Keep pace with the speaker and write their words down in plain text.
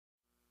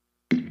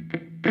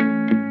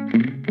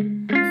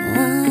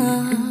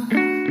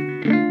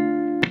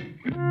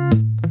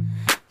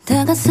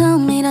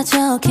가슴이라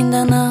적힌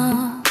단어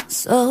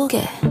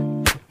속에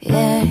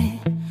yeah.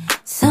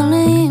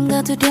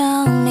 설레임과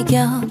두려움이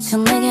겹쳐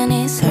내겐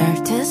it's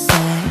hard to say.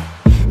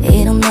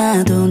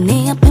 일어나도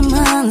네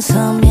앞에만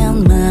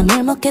서면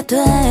맘을 먹게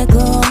되고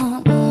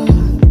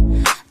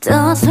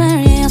Though I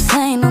swear you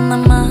say 넌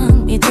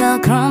나만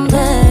믿어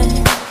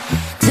그런데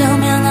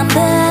투명한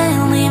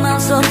내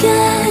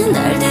맘속에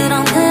날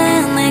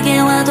드러내 내게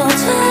와도 돼.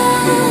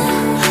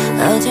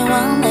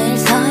 어제와 내일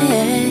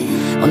사이에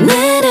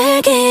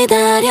오늘을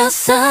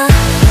기다렸어.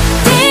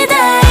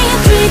 dday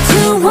 3,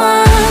 2, 1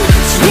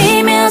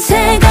 줄이며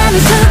세가는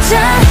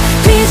숫자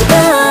뒤집어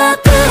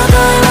앞으로 go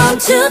 1, 2,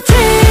 3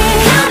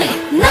 Count it,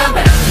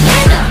 number,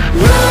 and the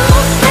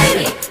rules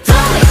Baby,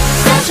 don't be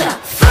such a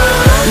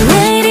fool.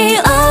 내일이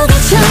오기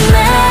전에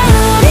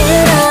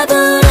우리라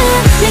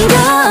부르는 거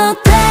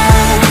어때.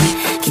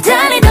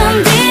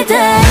 기다리던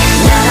dday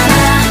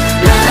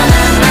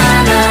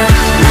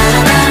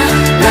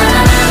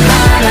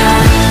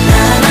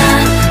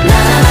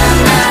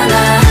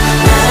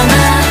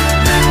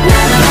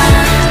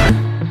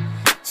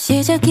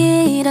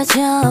시작이라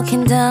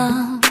적힌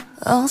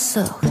단어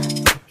속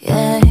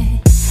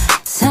yeah.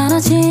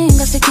 사라진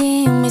것에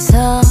기운 미소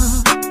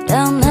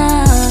나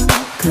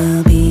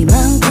겁이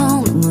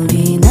많고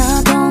눈물이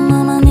나도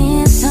너만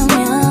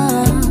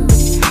있으면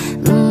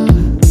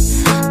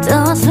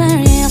Though I swear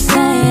you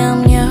say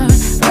I'm your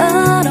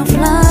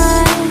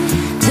butterfly.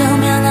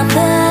 투명한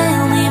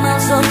내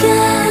맘속에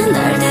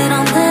날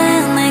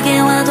드러내 내게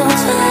와도 돼.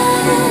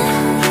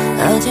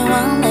 어제와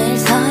내일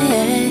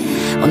사이에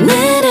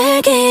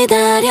오늘을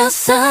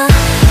기다렸어.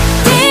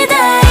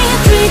 dday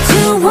 3,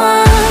 2, 1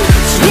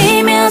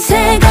 줄이며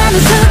세가는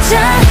숫자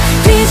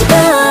뒤집어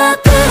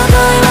앞으로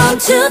go 1, 2,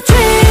 3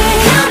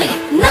 Count it,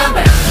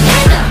 number,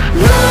 and the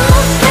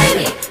rules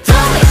Baby,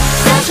 don't be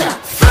such a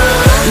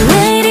fool.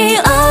 내일이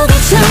오기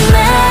전에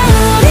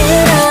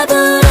우리라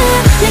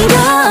부르는 거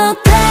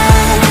어때.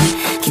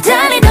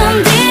 기다리던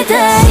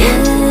dday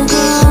쓰고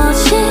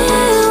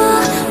지워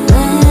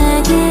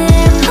내게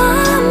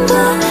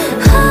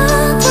반복하던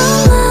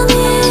난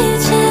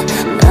이제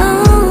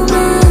너만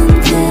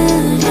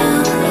그려.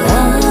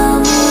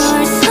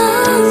 아무리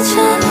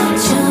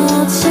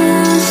상처조차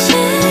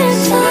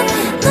싫다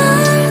날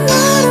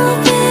나로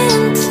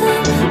빈틈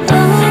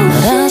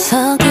너라서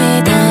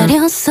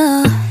기다렸어.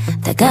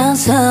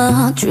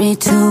 다가서 3, 2, 1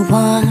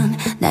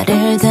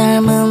 나를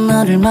닮은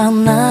너를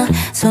만나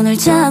손을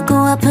잡고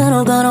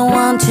앞으로 걸어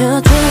 1, 2,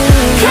 3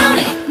 Count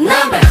it,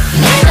 number,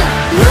 and the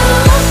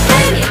rules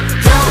Baby,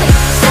 don't be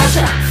such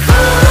a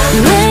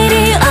fool.